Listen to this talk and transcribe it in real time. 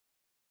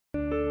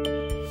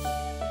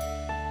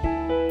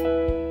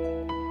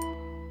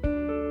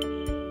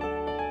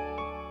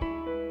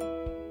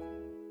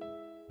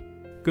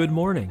Good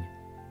morning.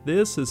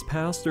 This is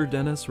Pastor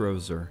Dennis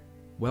Roser.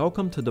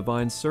 Welcome to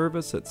Divine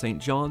Service at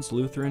St. John's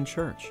Lutheran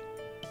Church.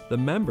 The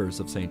members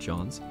of St.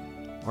 John's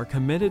are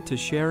committed to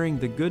sharing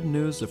the good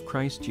news of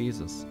Christ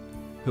Jesus,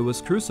 who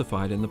was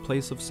crucified in the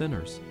place of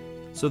sinners,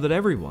 so that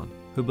everyone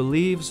who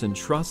believes and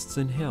trusts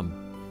in Him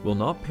will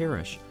not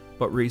perish,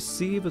 but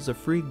receive as a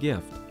free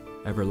gift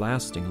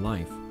everlasting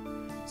life.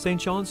 St.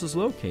 John's is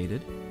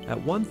located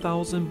at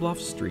 1000 Bluff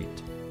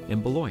Street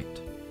in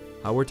Beloit.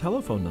 Our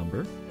telephone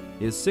number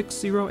is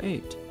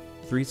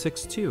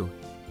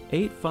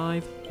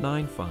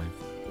 608-362-8595.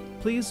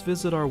 Please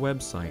visit our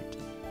website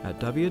at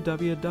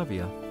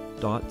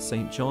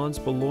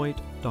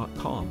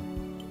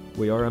www.stjohnsbeloit.com.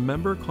 We are a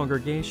member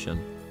congregation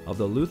of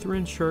the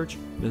Lutheran Church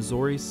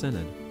Missouri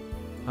Synod.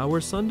 Our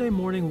Sunday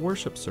morning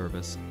worship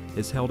service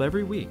is held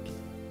every week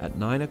at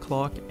 9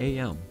 o'clock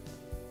a.m.,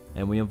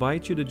 and we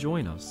invite you to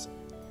join us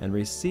and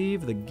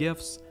receive the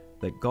gifts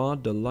that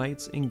God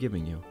delights in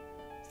giving you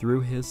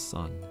through His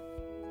Son.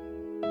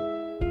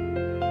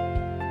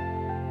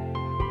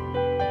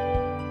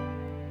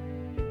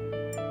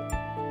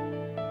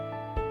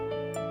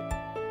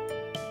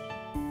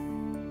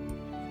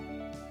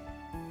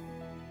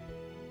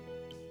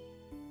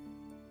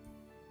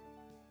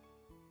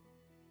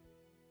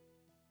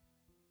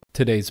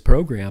 Today's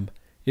program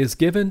is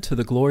given to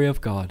the glory of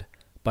God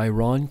by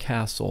Ron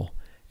Castle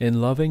in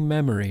loving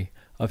memory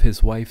of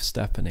his wife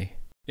Stephanie.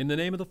 In the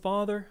name of the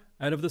Father,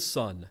 and of the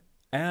Son,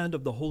 and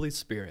of the Holy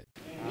Spirit.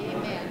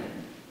 Amen.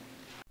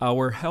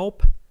 Our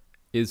help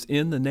is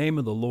in the name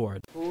of the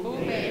Lord, Who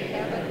made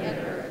heaven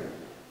and earth.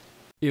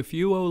 If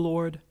you, O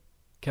Lord,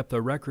 kept a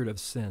record of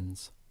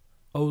sins,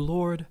 O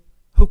Lord,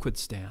 who could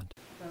stand?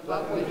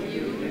 But with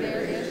you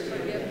there is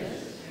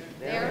forgiveness,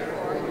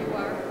 therefore you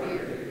are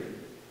feared.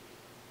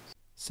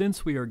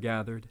 Since we are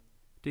gathered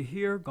to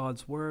hear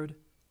God's word,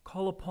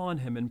 call upon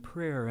Him in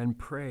prayer and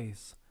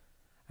praise,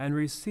 and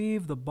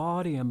receive the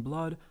body and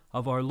blood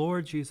of our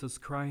Lord Jesus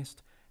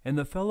Christ in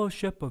the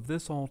fellowship of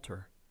this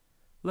altar.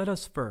 Let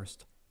us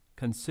first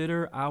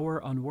consider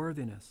our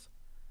unworthiness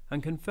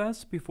and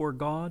confess before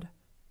God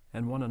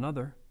and one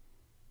another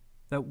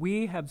that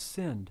we have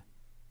sinned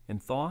in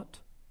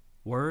thought,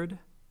 word,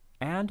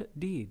 and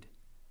deed,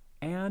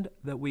 and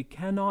that we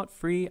cannot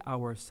free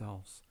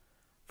ourselves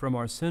from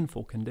our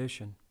sinful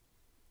condition.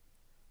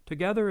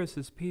 Together as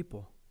His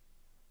people,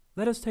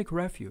 let us take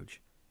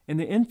refuge in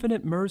the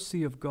infinite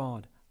mercy of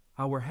God,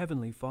 our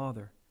Heavenly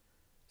Father,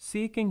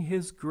 seeking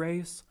His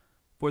grace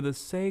for the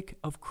sake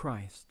of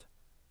Christ,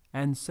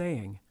 and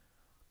saying,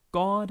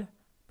 God,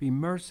 be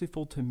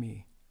merciful to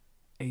me,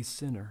 a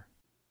sinner.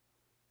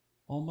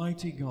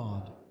 Almighty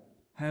God,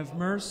 have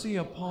mercy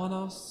upon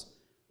us,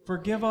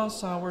 forgive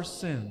us our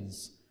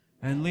sins,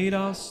 and lead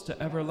us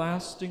to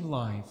everlasting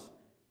life.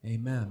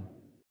 Amen.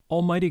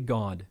 Almighty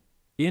God,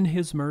 in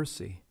His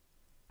mercy,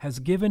 has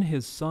given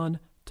His Son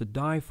to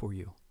die for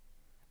you,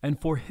 and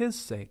for His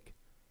sake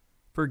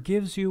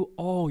forgives you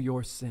all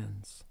your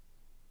sins.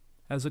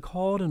 As a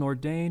called and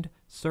ordained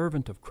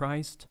servant of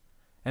Christ,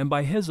 and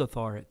by His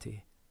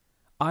authority,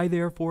 I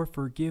therefore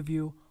forgive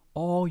you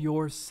all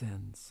your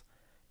sins,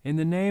 in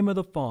the name of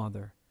the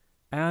Father,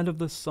 and of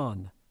the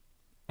Son,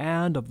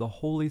 and of the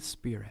Holy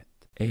Spirit.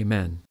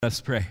 Amen.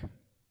 Let's pray.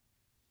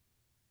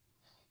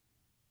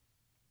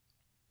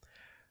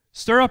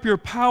 Stir up your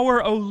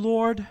power, O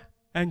Lord,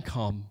 and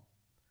come,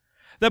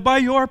 that by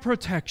your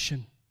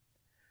protection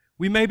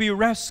we may be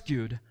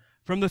rescued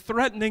from the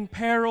threatening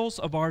perils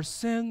of our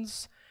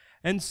sins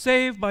and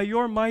saved by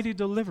your mighty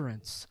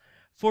deliverance.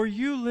 For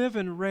you live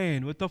and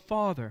reign with the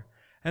Father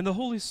and the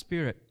Holy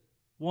Spirit,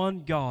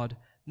 one God,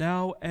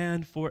 now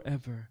and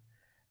forever.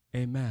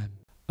 Amen.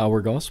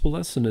 Our gospel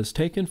lesson is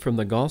taken from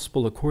the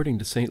Gospel according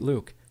to St.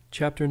 Luke,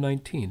 chapter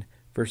 19,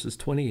 verses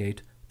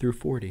 28 through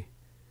 40.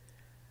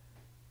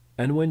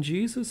 And when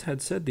Jesus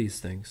had said these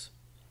things,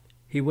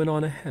 He went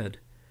on ahead,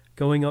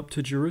 going up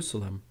to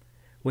Jerusalem.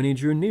 When He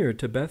drew near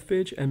to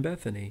Bethphage and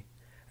Bethany,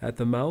 at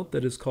the mount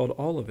that is called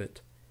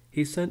Olivet,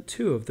 He sent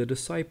 2 of the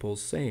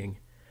disciples, saying,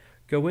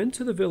 Go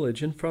into the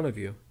village in front of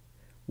you,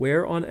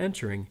 where on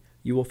entering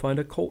you will find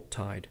a colt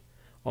tied,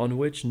 on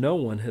which no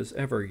one has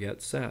ever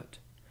yet sat.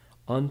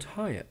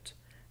 Untie it,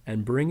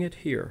 and bring it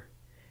here.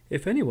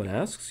 If anyone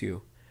asks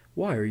you,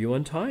 Why are you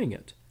untying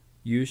it?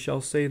 You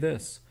shall say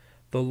this,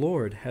 The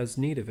Lord has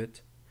need of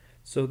it.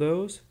 So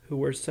those who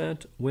were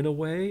sent went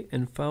away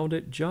and found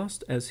it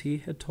just as He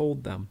had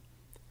told them.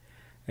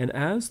 And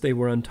as they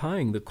were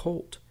untying the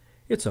colt,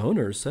 its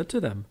owners said to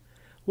them,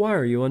 Why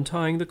are you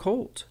untying the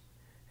colt?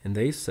 And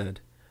they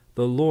said,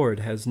 The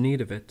Lord has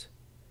need of it.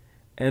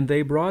 And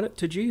they brought it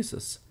to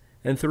Jesus,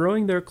 and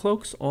throwing their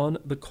cloaks on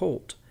the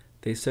colt,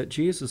 they set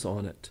Jesus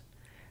on it.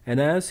 And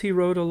as He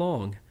rode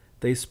along,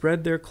 they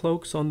spread their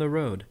cloaks on the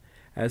road,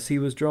 as He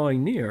was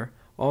drawing near,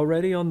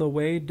 already on the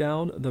way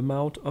down the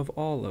Mount of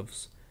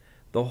Olives.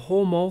 The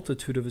whole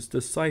multitude of His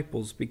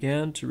disciples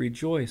began to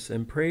rejoice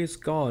and praise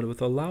God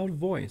with a loud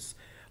voice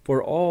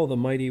for all the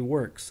mighty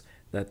works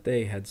that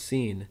they had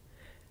seen,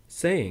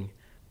 saying,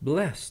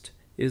 Blessed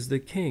is the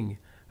King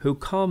who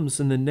comes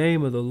in the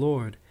name of the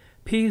Lord,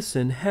 peace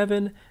in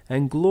heaven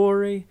and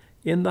glory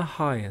in the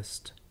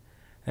highest."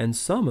 And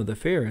some of the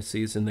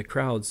Pharisees in the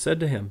crowd said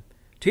to him,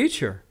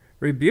 "Teacher,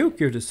 rebuke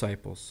your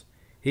disciples."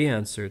 He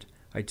answered,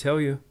 "I tell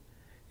you,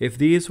 if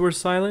these were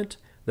silent,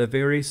 the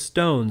very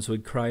stones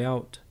would cry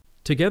out."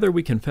 Together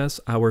we confess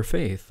our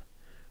faith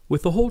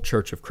with the whole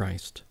Church of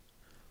Christ,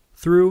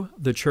 through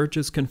the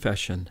Church's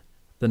confession,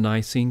 the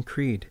Nicene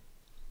Creed.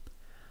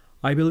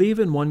 I believe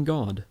in one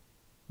God,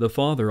 the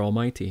Father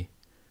Almighty,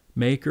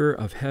 maker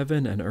of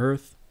heaven and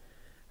earth,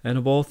 and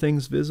of all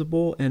things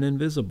visible and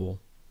invisible,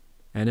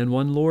 and in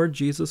one Lord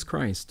Jesus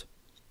Christ,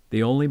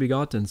 the only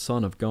begotten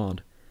Son of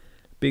God,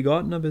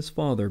 begotten of his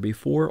Father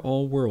before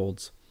all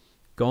worlds,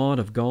 God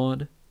of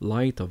God,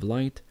 light of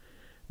light,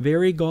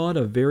 very God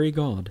of very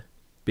God,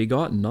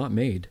 begotten, not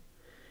made,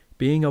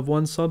 being of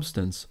one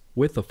substance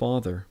with the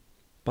Father,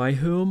 by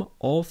whom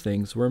all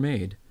things were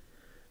made,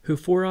 who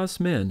for us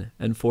men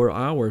and for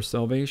our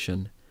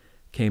salvation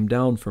came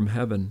down from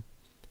heaven,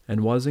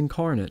 and was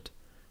incarnate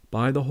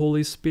by the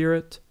Holy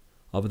Spirit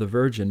of the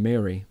Virgin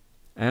Mary,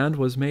 and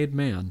was made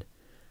man,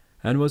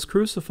 and was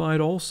crucified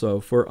also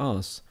for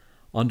us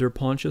under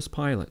Pontius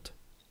Pilate.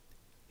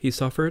 He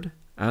suffered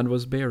and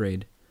was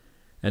buried,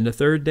 and the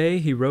third day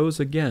he rose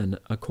again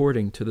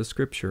according to the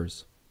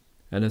Scriptures,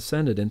 and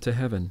ascended into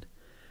heaven,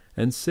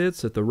 and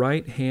sits at the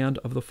right hand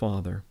of the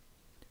Father.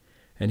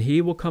 And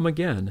he will come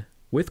again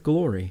with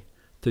glory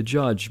to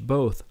judge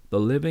both the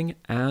living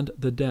and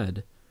the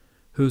dead,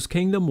 whose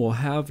kingdom will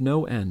have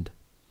no end.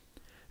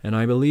 And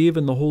I believe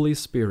in the Holy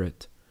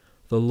Spirit,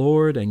 the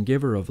Lord and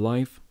giver of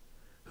life,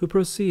 who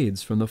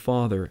proceeds from the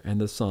Father and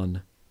the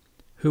Son,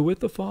 who with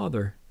the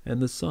Father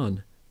and the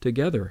Son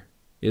together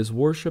is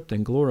worshipped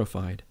and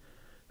glorified,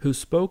 who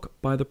spoke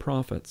by the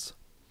prophets.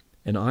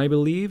 And I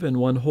believe in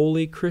one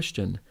holy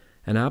Christian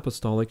and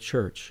apostolic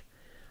church.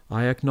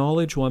 I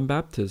acknowledge one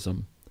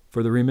baptism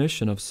for the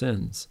remission of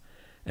sins,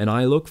 and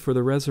I look for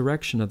the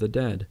resurrection of the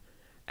dead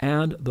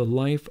and the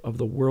life of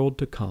the world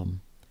to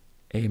come.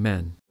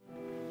 Amen.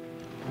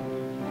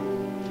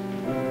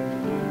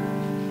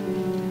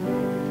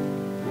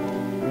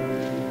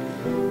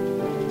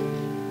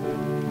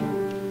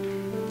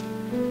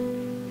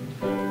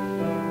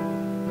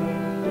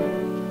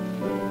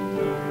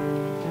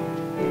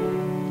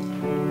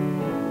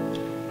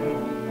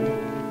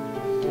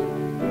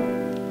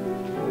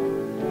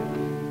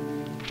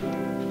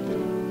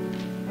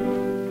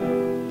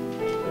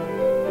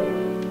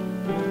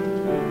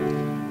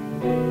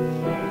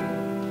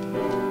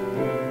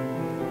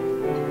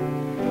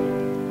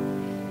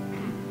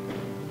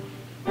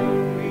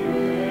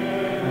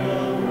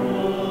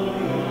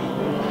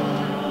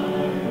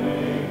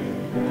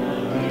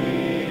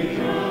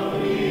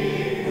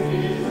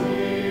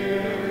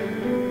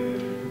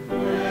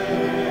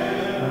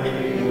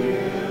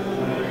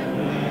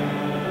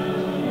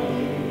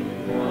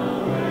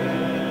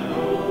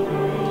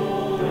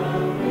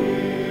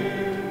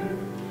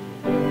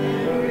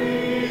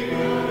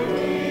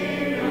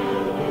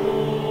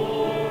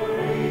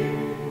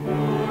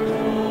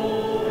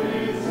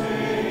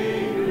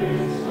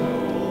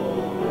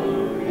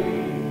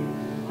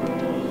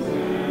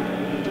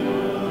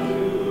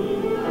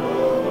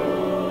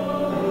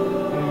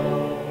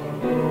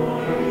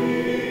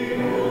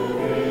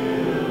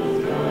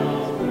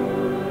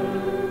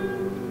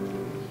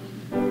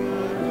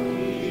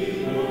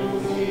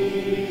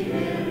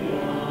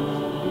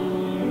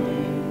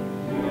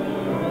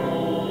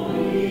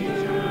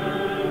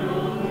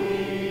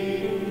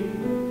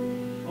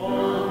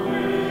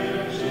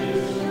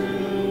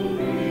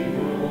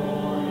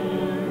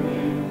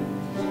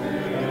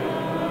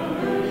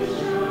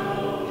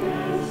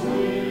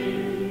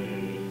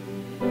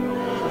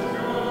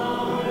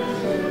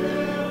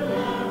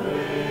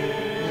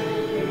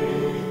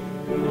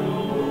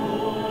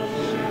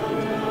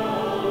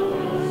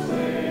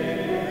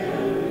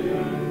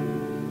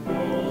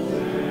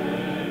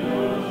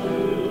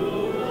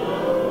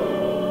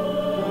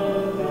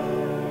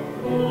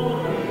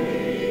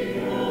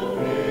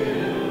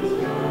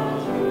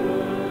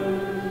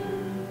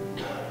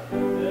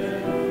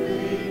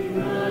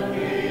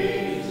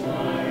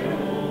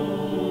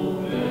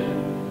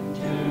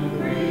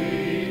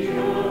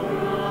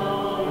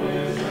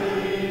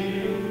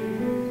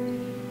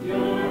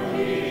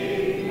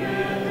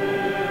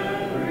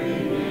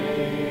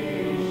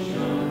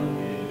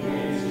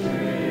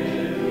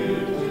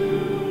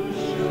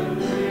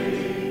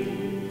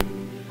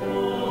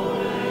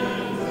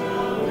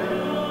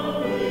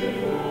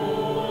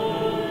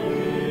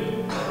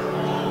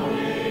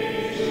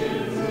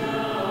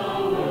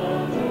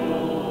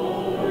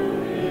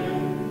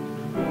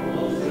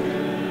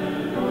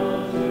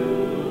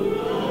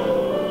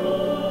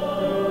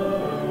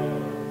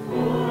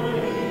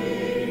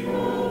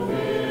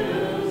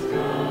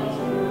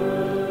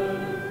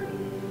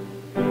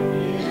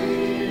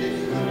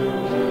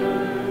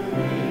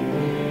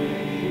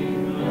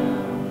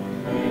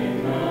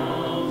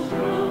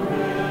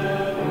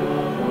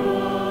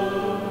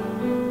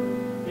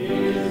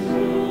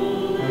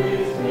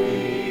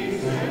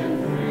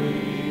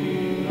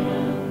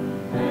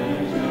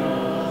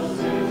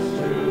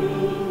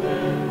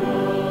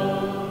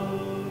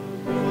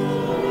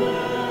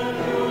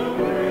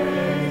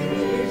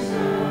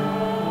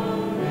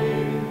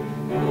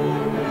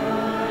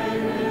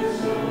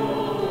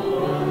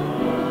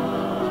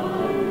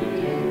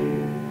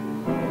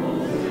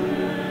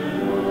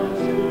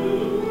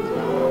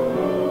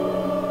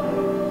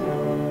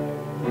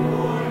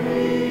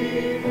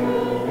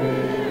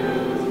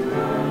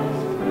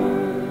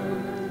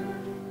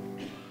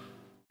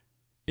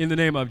 In the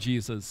name of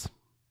Jesus,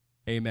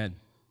 amen.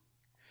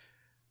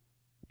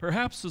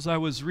 Perhaps as I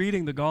was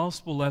reading the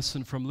gospel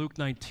lesson from Luke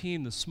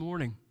 19 this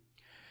morning,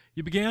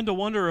 you began to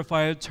wonder if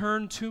I had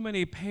turned too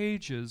many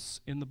pages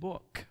in the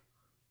book.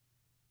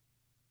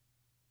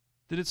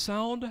 Did it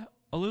sound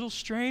a little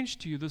strange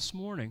to you this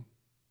morning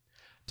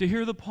to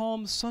hear the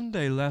Palm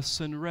Sunday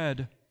lesson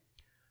read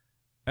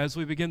as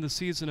we begin the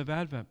season of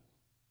Advent?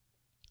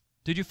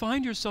 Did you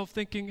find yourself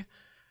thinking,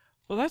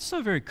 well, that's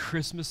not very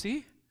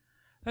Christmassy.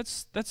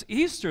 That's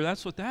Easter,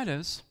 that's what that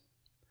is.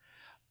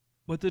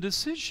 But the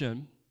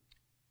decision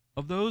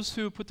of those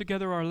who put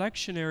together our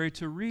lectionary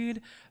to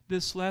read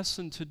this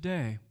lesson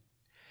today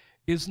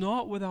is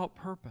not without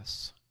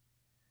purpose.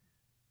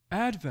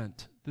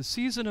 Advent, the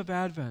season of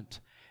Advent,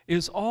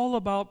 is all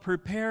about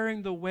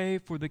preparing the way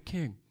for the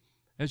King,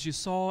 as you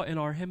saw in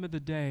our hymn of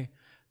the day,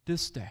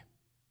 this day.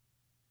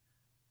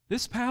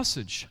 This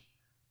passage,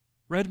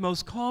 read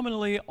most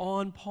commonly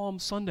on Palm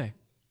Sunday,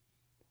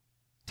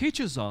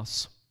 teaches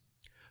us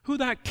who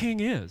that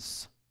King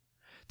is,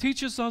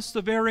 teaches us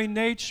the very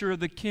nature of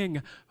the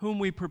King whom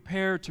we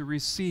prepare to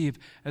receive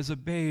as a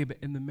babe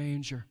in the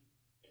manger.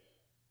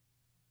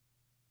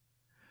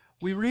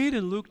 We read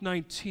in Luke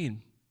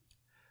 19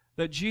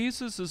 that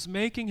Jesus is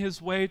making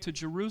his way to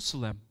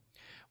Jerusalem,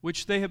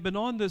 which they have been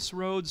on this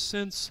road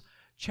since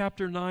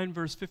chapter 9,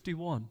 verse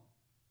 51,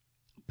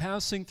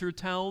 passing through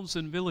towns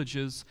and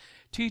villages,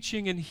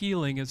 teaching and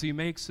healing as he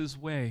makes his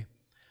way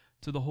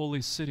to the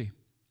holy city.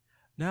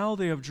 Now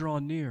they have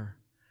drawn near.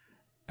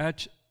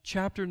 At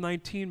chapter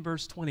 19,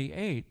 verse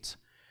 28,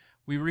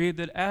 we read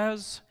that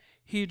as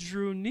he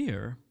drew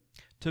near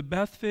to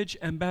Bethphage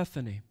and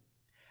Bethany,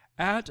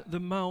 at the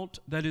mount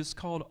that is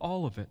called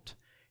Olivet,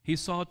 he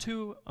sent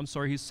two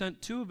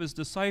of his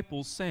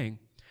disciples, saying,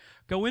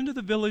 "Go into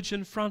the village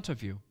in front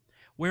of you,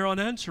 where on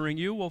entering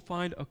you will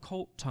find a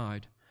colt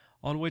tied,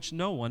 on which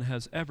no one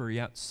has ever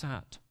yet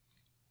sat."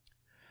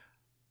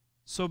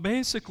 So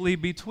basically,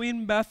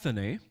 between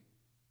Bethany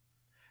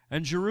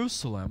and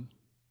Jerusalem,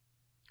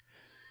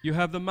 you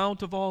have the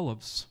Mount of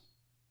Olives.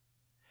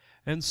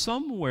 And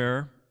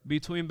somewhere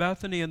between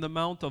Bethany and the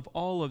Mount of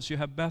Olives, you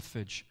have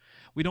Bethphage.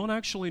 We don't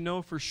actually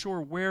know for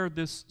sure where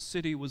this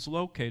city was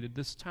located,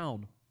 this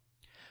town.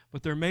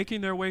 But they're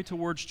making their way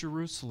towards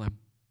Jerusalem.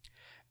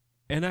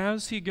 And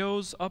as he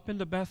goes up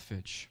into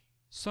Bethphage,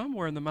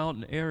 somewhere in the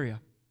mountain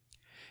area,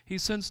 he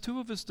sends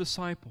two of his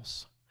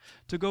disciples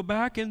to go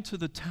back into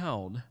the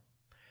town,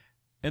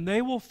 and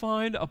they will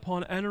find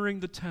upon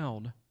entering the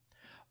town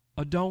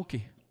a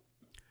donkey,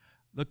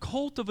 the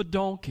colt of a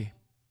donkey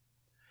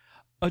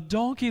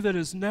that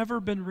has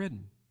never been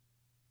ridden.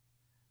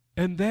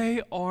 And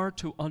they are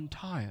to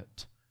untie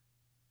it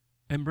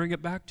and bring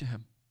it back to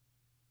him.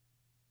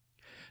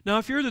 Now,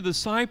 if you're the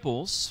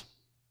disciples,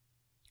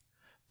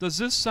 does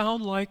this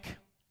sound like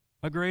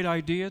a great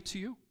idea to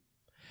you?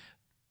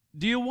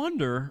 Do you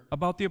wonder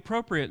about the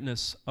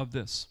appropriateness of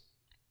this?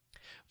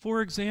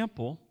 For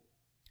example,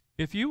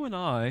 if you and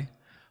I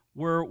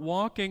were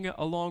walking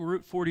along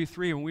Route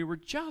 43 and we were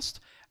just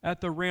at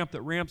the ramp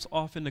that ramps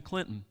off into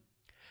Clinton,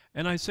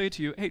 and I say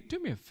to you, hey, do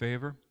me a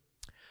favor,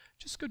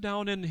 just go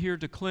down in here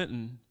to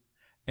Clinton,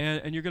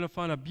 and you're going to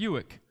find a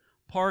Buick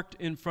parked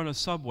in front of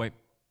Subway.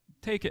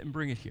 Take it and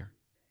bring it here.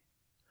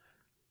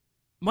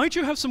 Might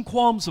you have some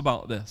qualms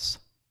about this?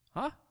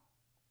 Huh?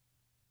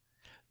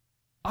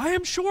 I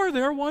am sure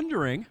they're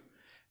wondering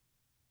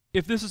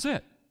if this is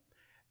it.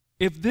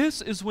 If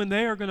this is when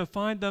they are going to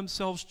find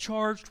themselves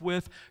charged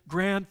with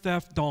grand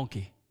theft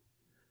donkey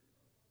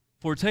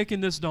for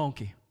taking this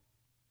donkey.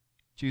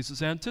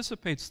 Jesus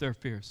anticipates their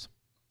fears.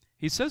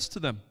 He says to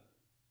them,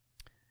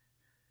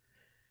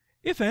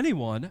 "If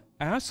anyone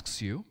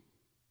asks you,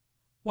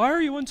 'Why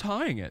are you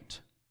untying it?'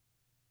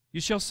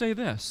 you shall say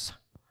this,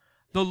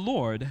 'The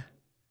Lord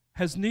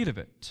has need of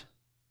it.'"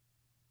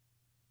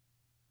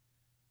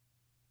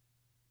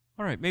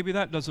 All right, maybe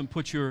that doesn't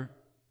put your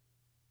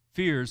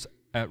fears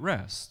at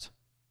rest.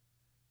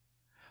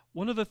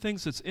 One of the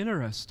things that's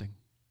interesting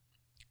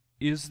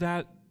is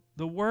that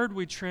the word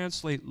we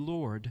translate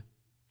Lord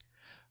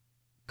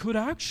could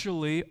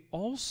actually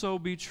also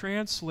be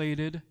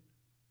translated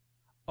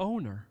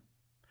owner.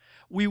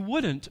 We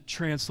wouldn't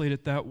translate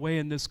it that way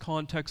in this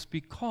context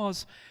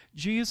because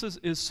Jesus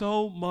is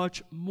so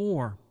much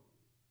more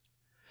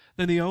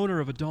than the owner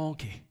of a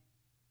donkey.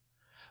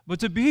 But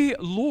to be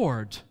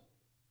Lord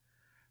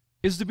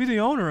is to be the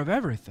owner of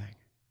everything.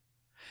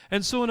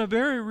 And so in a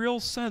very real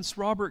sense,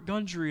 Robert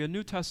Gundry, a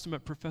New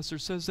Testament professor,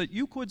 says that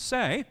you could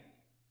say,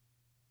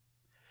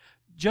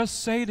 just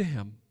say to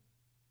him,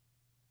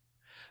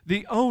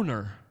 "The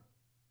owner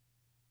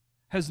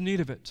has need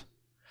of it.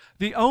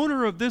 The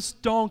owner of this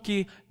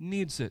donkey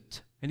needs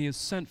it, and he has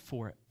sent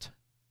for it."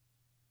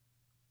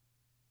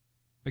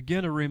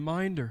 Again, a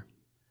reminder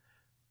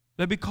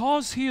that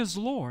because he is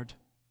Lord,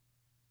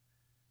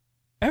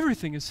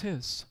 everything is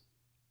his.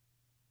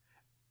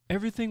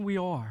 Everything we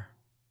are,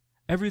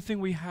 everything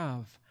we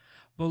have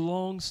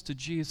belongs to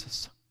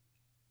Jesus.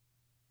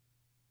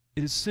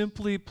 It is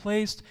simply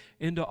placed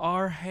into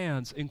our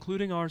hands,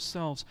 including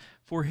ourselves,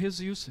 for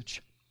his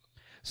usage.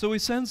 So he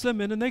sends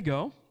them in and they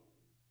go.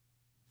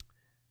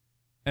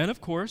 And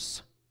of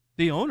course,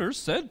 the owners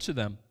said to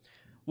them,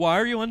 "Why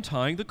are you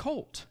untying the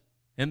colt?"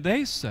 And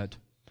they said,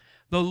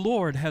 "The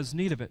Lord has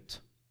need of it."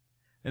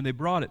 And they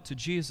brought it to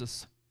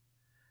Jesus.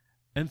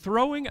 And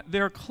throwing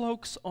their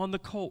cloaks on the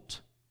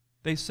colt,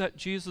 they set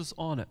Jesus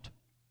on it.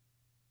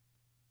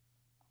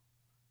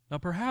 Now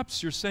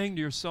perhaps you're saying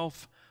to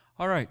yourself,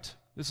 all right,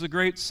 this is a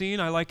great scene.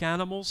 I like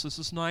animals. This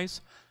is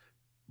nice.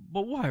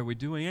 But why are we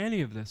doing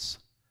any of this?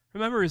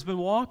 Remember, he's been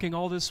walking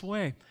all this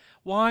way.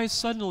 Why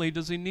suddenly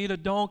does he need a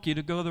donkey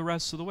to go the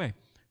rest of the way?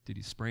 Did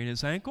he sprain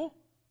his ankle?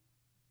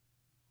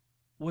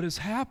 What is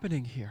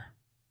happening here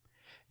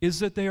is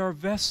that they are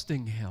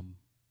vesting him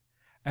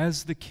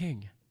as the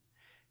king.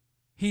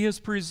 He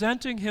is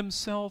presenting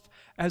himself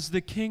as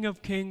the King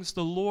of Kings,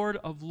 the Lord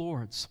of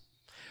Lords.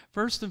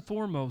 First and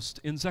foremost,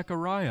 in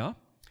Zechariah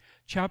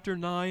chapter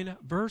 9,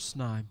 verse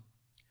 9,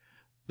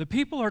 the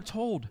people are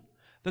told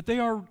that they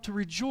are to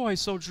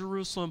rejoice, O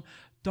Jerusalem,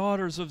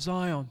 daughters of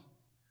Zion.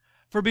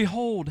 For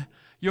behold,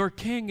 your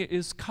king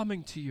is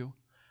coming to you,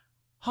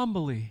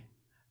 humbly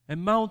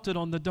and mounted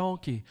on the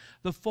donkey,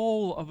 the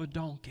foal of a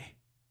donkey.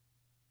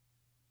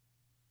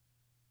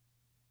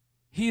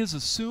 He is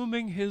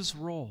assuming his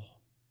role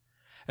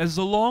as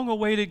the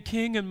long-awaited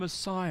King and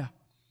Messiah.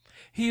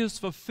 He is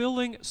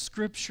fulfilling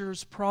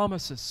Scripture's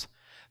promises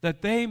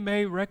that they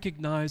may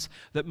recognize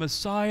that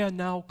Messiah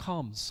now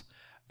comes.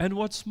 And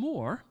what's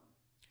more,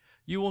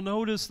 you will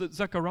notice that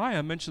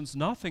Zechariah mentions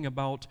nothing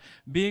about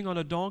being on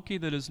a donkey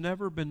that has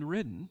never been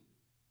ridden.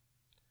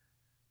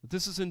 But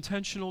this is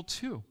intentional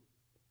too.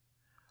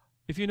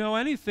 If you know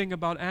anything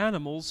about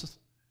animals,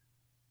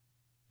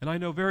 and I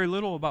know very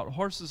little about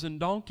horses and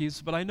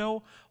donkeys, but I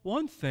know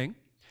one thing,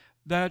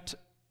 that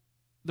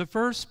the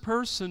first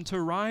person to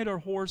ride a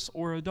horse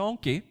or a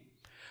donkey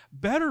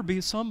better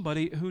be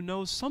somebody who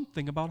knows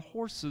something about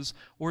horses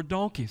or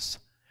donkeys,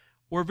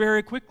 or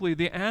very quickly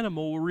the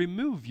animal will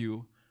remove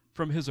you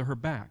from his or her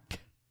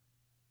back.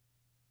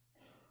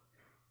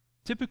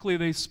 Typically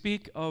they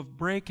speak of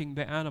breaking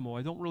the animal.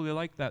 I don't really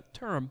like that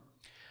term,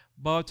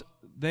 but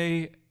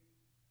they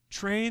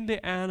train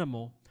the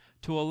animal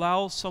to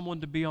allow someone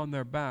to be on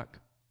their back.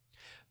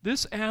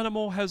 This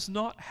animal has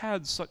not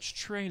had such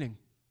training.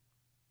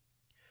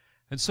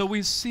 And so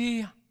we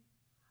see,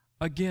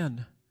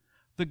 again,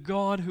 the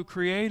God who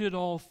created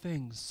all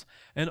things,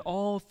 and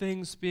all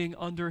things being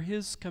under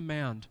His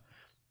command,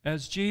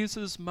 as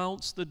Jesus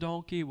mounts the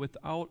donkey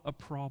without a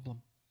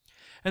problem.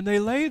 And they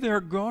lay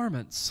their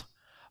garments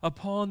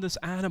upon this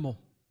animal,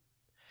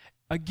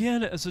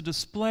 again as a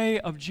display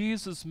of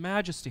Jesus'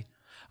 majesty,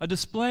 a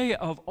display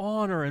of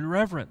honor and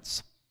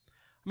reverence.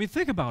 I mean,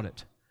 think about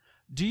it.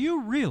 Do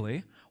you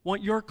really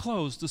want your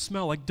clothes to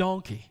smell like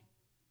donkey?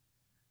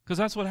 Because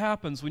that's what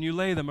happens when you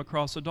lay them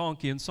across a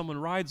donkey and someone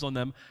rides on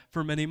them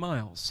for many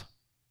miles.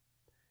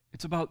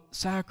 It's about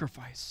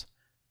sacrifice,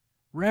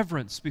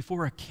 reverence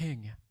before a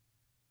king.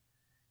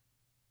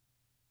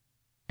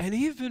 And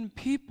even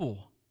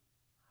people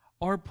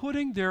are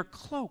putting their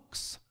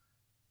cloaks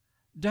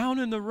down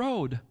in the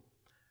road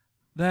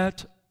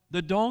that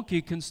the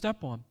donkey can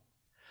step on.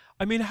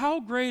 I mean, how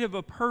great of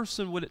a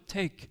person would it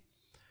take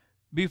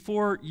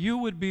before you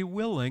would be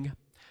willing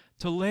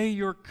to lay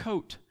your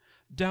coat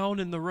down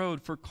in the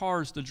road for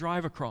cars to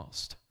drive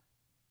across?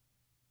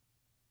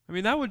 I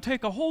mean, that would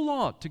take a whole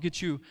lot to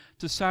get you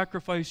to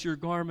sacrifice your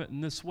garment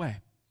in this way.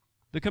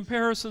 The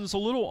comparison's a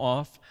little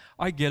off.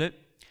 I get it.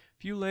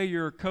 If you lay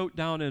your coat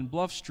down in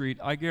Bluff Street,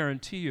 I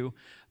guarantee you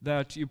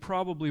that you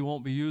probably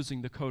won't be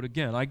using the coat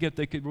again. I get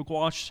they could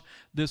wash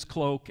this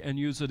cloak and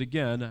use it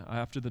again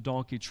after the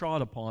donkey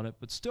trod upon it,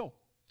 but still,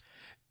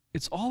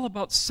 it's all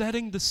about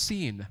setting the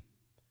scene.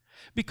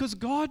 Because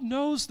God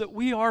knows that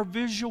we are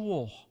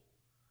visual.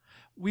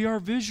 We are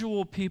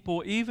visual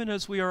people, even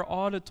as we are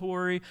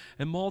auditory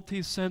and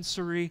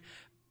multisensory.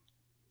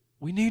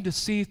 We need to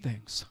see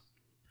things.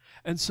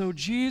 And so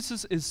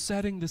Jesus is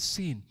setting the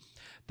scene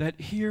that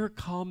here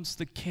comes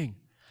the King.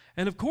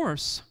 And of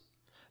course,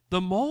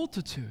 the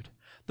multitude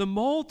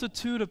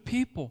of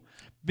people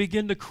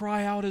begin to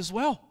cry out as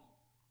well,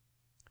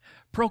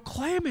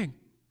 proclaiming,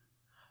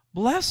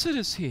 "Blessed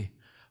is He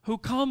who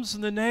comes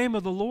in the name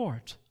of the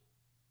Lord."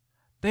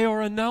 They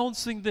are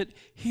announcing that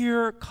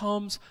here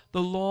comes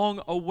the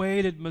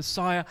long-awaited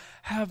Messiah.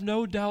 Have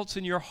no doubts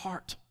in your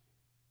heart.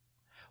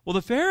 Well,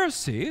 the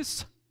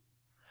Pharisees,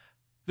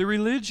 the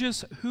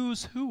religious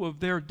who's who of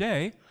their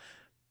day,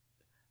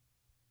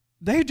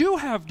 they do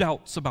have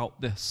doubts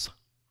about this.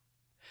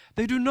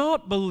 They do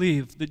not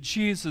believe that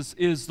Jesus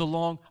is the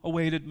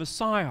long-awaited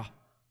Messiah.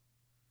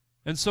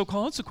 And so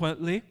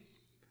consequently,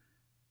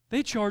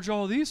 they charge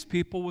all these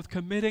people with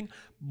committing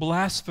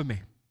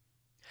blasphemy.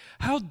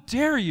 How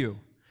dare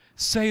you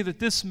say that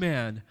this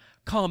man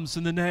comes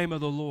in the name of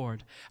the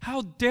Lord?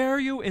 How dare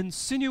you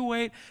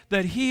insinuate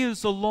that He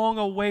is the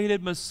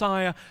long-awaited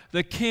Messiah,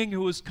 the King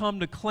who has come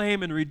to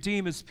claim and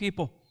redeem His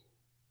people?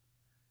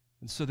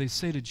 And so they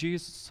say to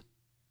Jesus,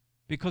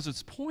 because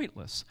it's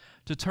pointless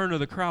to turn to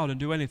the crowd and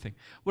do anything.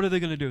 What are they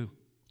going to do?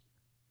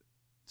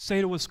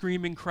 Say to a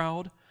screaming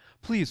crowd,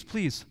 Please,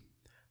 please,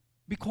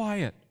 be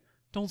quiet.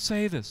 Don't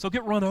say this. They'll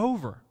get run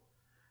over.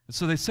 And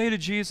so they say to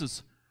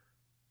Jesus,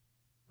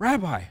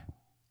 Rabbi,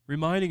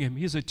 reminding him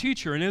he's a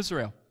teacher in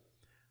Israel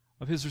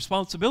of his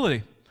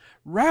responsibility.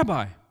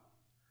 Rabbi,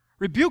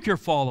 rebuke your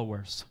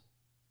followers.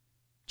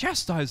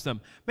 Chastise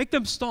them. Make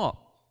them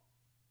stop.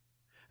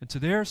 And to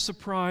their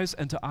surprise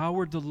and to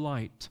our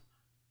delight,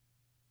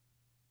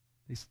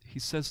 he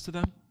says to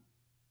them,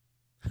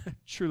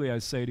 truly I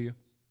say to you,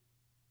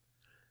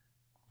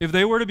 if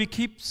they were to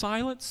keep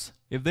silence,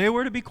 if they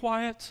were to be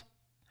quiet,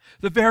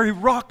 the very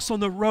rocks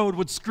on the road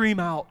would scream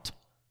out,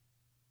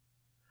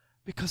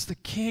 because the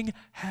king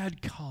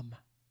had come.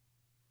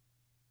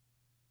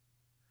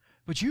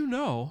 But you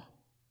know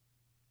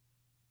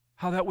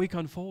how that week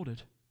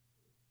unfolded.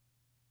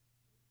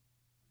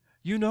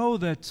 You know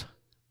that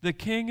the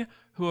king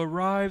who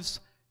arrives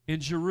in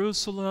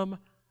Jerusalem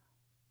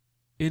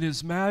in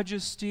his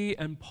majesty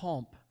and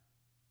pomp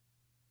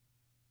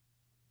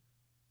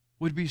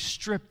would be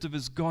stripped of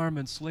his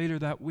garments later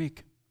that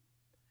week,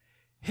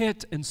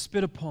 hit and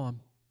spit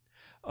upon,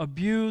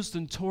 abused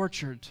and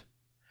tortured,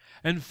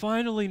 and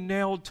finally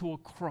nailed to a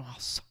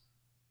cross.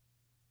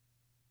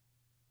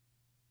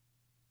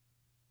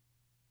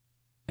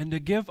 And to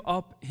give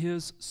up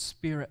his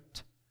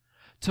spirit,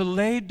 to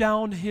lay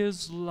down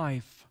his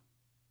life,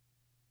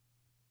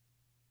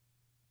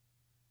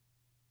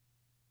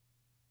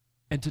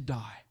 and to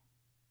die.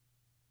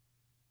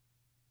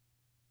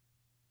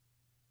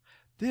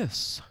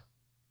 This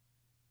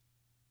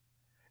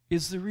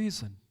is the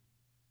reason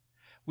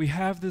we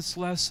have this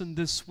lesson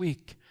this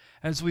week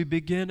as we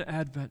begin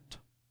Advent.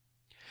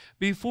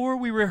 Before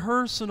we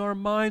rehearse in our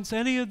minds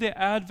any of the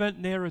Advent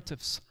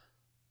narratives,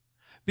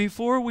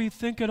 before we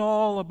think at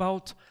all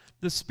about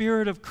the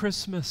spirit of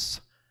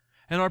Christmas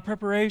and our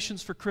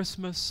preparations for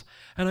Christmas,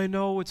 and I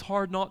know it's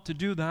hard not to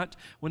do that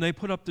when they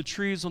put up the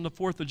trees on the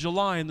 4th of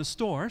July in the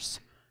stores,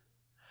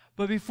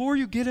 but before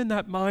you get in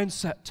that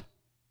mindset,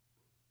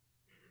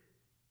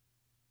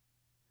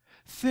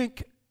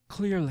 think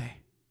clearly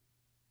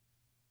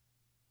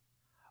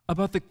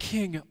about the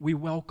King we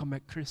welcome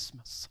at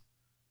Christmas.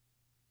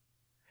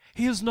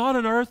 He is not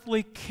an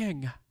earthly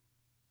king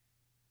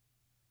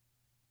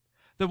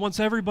that wants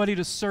everybody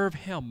to serve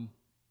him.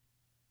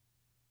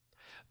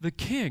 The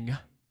King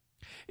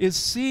is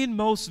seen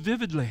most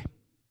vividly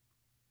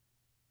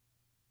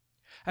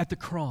at the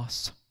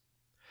cross.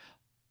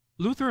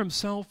 Luther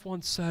himself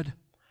once said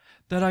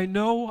that I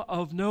know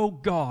of no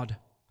God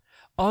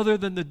other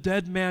than the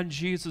dead man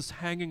Jesus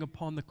hanging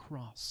upon the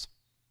cross.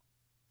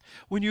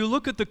 When you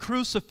look at the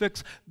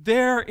crucifix,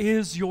 there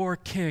is your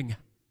King.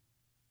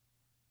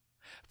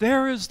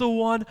 There is the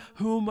one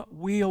whom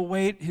we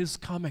await his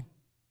coming.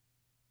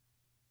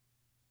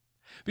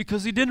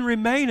 Because he didn't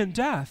remain in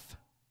death.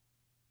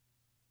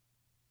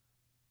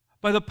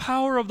 By the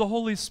power of the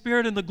Holy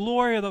Spirit and the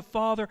glory of the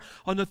Father,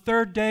 on the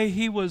third day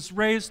he was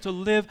raised to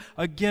live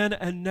again,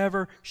 and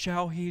never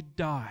shall he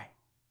die.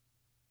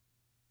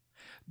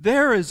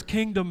 There is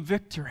kingdom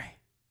victory.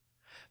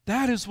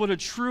 That is what a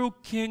true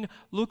king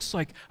looks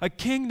like, a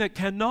king that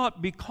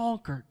cannot be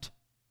conquered.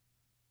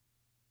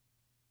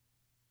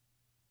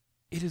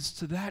 It is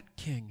to that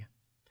king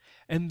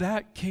and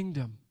that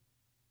kingdom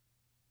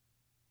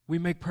we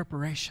make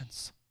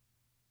preparations,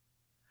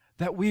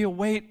 that we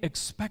await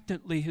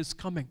expectantly his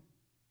coming,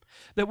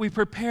 that we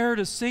prepare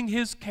to sing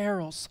his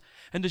carols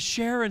and to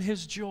share in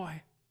his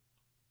joy.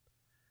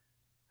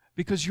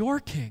 Because your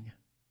king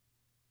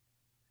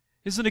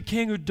isn't a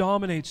king who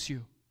dominates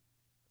you.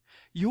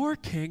 Your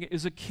king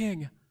is a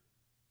king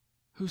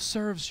who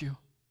serves you.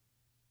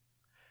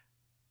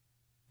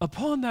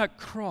 Upon that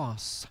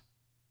cross,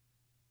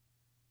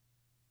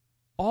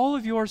 all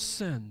of your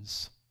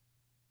sins,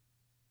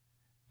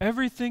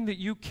 everything that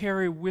you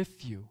carry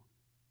with you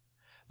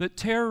that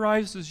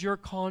terrorizes your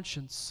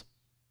conscience,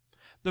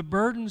 the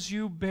burdens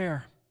you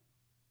bear,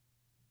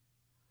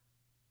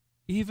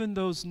 even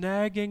those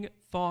nagging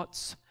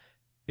thoughts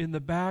in the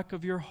back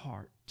of your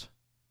heart,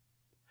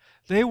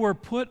 they were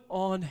put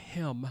on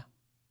him.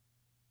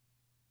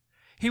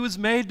 He was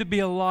made to be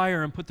a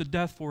liar and put to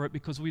death for it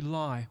because we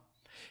lie.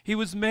 He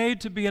was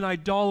made to be an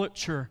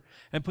idolater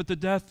and put to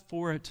death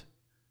for it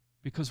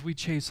because we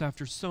chase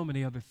after so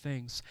many other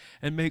things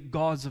and make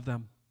gods of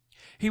them.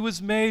 He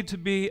was made to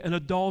be an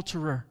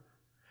adulterer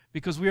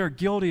because we are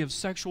guilty of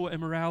sexual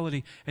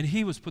immorality, and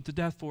he was put to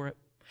death for it.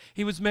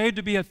 He was made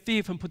to be a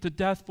thief and put to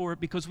death for it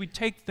because we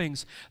take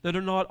things that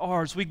are not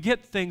ours. We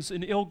get things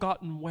in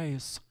ill-gotten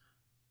ways.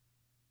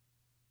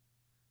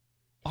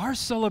 Our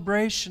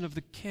celebration of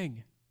the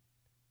King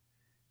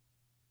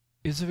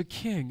is of a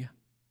King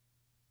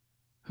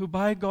who,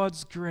 by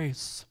God's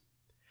grace,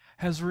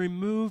 has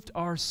removed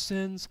our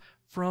sins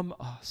from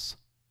us.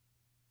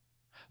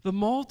 The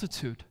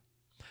multitude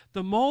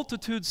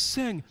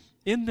sing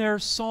in their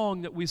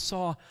song that we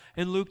saw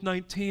in Luke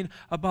 19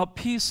 about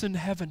peace in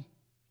heaven.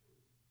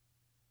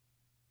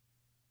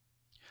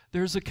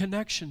 There's a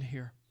connection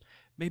here.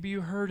 Maybe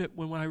you heard it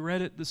when I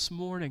read it this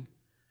morning.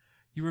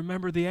 You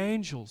remember the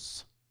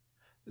angels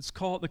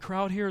The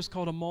crowd here is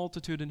called a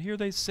multitude, and here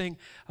they sing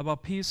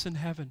about peace in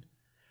heaven.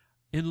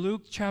 In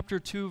Luke chapter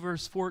 2,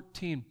 verse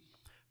 14,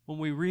 when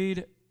we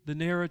read the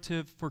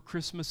narrative for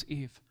Christmas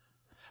Eve,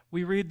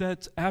 we read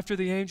that after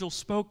the angel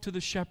spoke to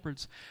the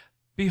shepherds,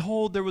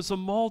 behold, there was a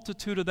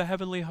multitude of the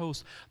heavenly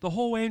host, the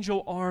whole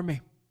angel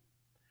army.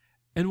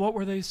 And what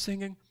were they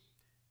singing?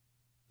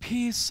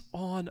 Peace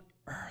on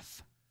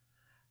earth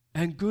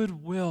and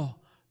goodwill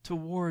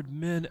toward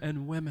men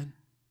and women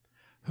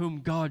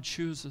whom God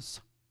chooses.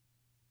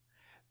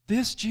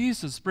 This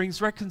Jesus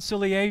brings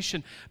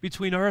reconciliation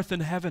between earth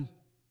and heaven,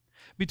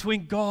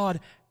 between God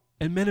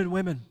and men and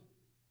women.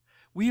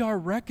 We are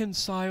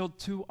reconciled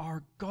to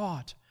our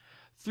God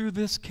through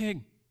this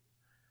King.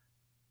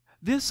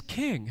 This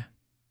King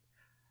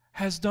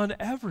has done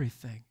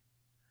everything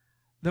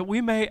that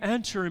we may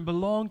enter and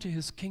belong to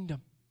His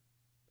kingdom.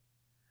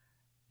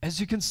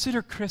 As you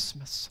consider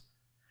Christmas,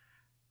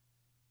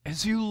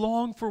 as you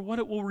long for what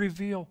it will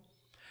reveal,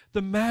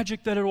 the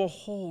magic that it will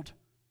hold,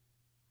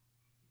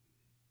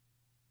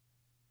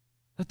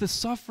 that the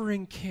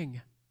suffering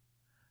King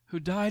who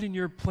died in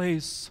your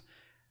place,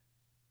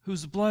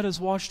 whose blood has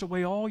washed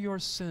away all your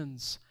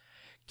sins,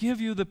 give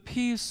you the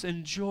peace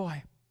and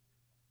joy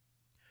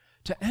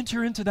to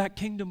enter into that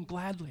kingdom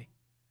gladly,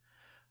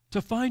 to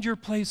find your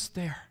place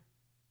there.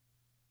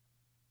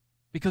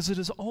 Because it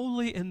is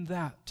only in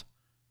that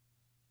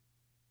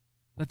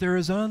there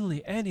is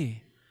only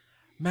any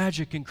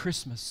magic in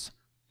Christmas,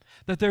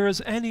 that there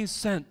is any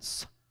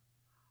sense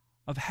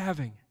of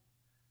having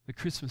the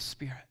Christmas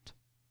spirit.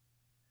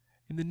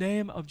 In the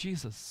name of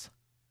Jesus,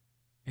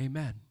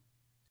 amen.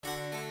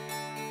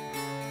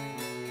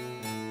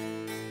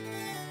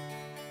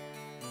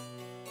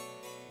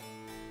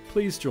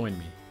 Please join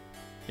me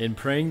in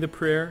praying the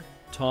prayer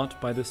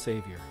taught by the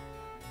Savior.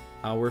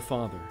 Our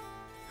Father,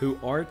 who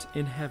art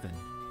in heaven,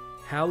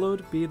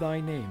 hallowed be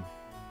thy name.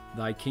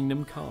 Thy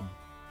kingdom come,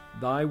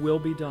 thy will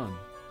be done,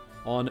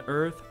 on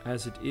earth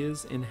as it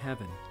is in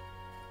heaven.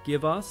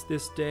 Give us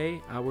this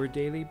day our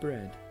daily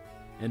bread,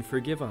 and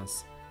forgive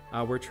us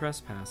our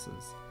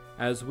trespasses,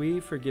 as we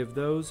forgive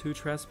those who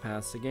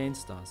trespass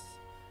against us.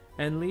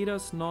 And lead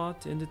us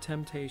not into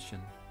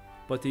temptation,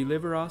 but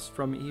deliver us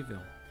from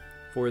evil.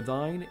 For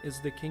thine is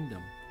the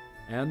kingdom,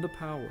 and the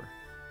power,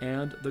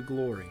 and the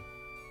glory,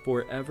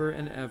 forever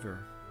and ever.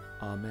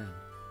 Amen.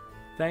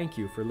 Thank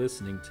you for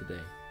listening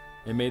today,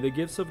 and may the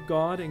gifts of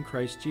God in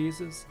Christ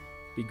Jesus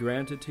be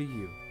granted to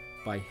you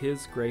by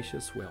His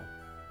gracious will.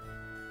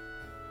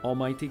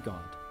 Almighty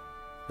God,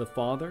 the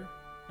Father,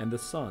 and the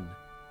Son,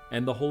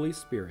 and the Holy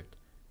Spirit,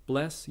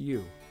 bless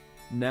you,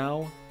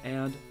 now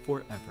and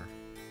forever.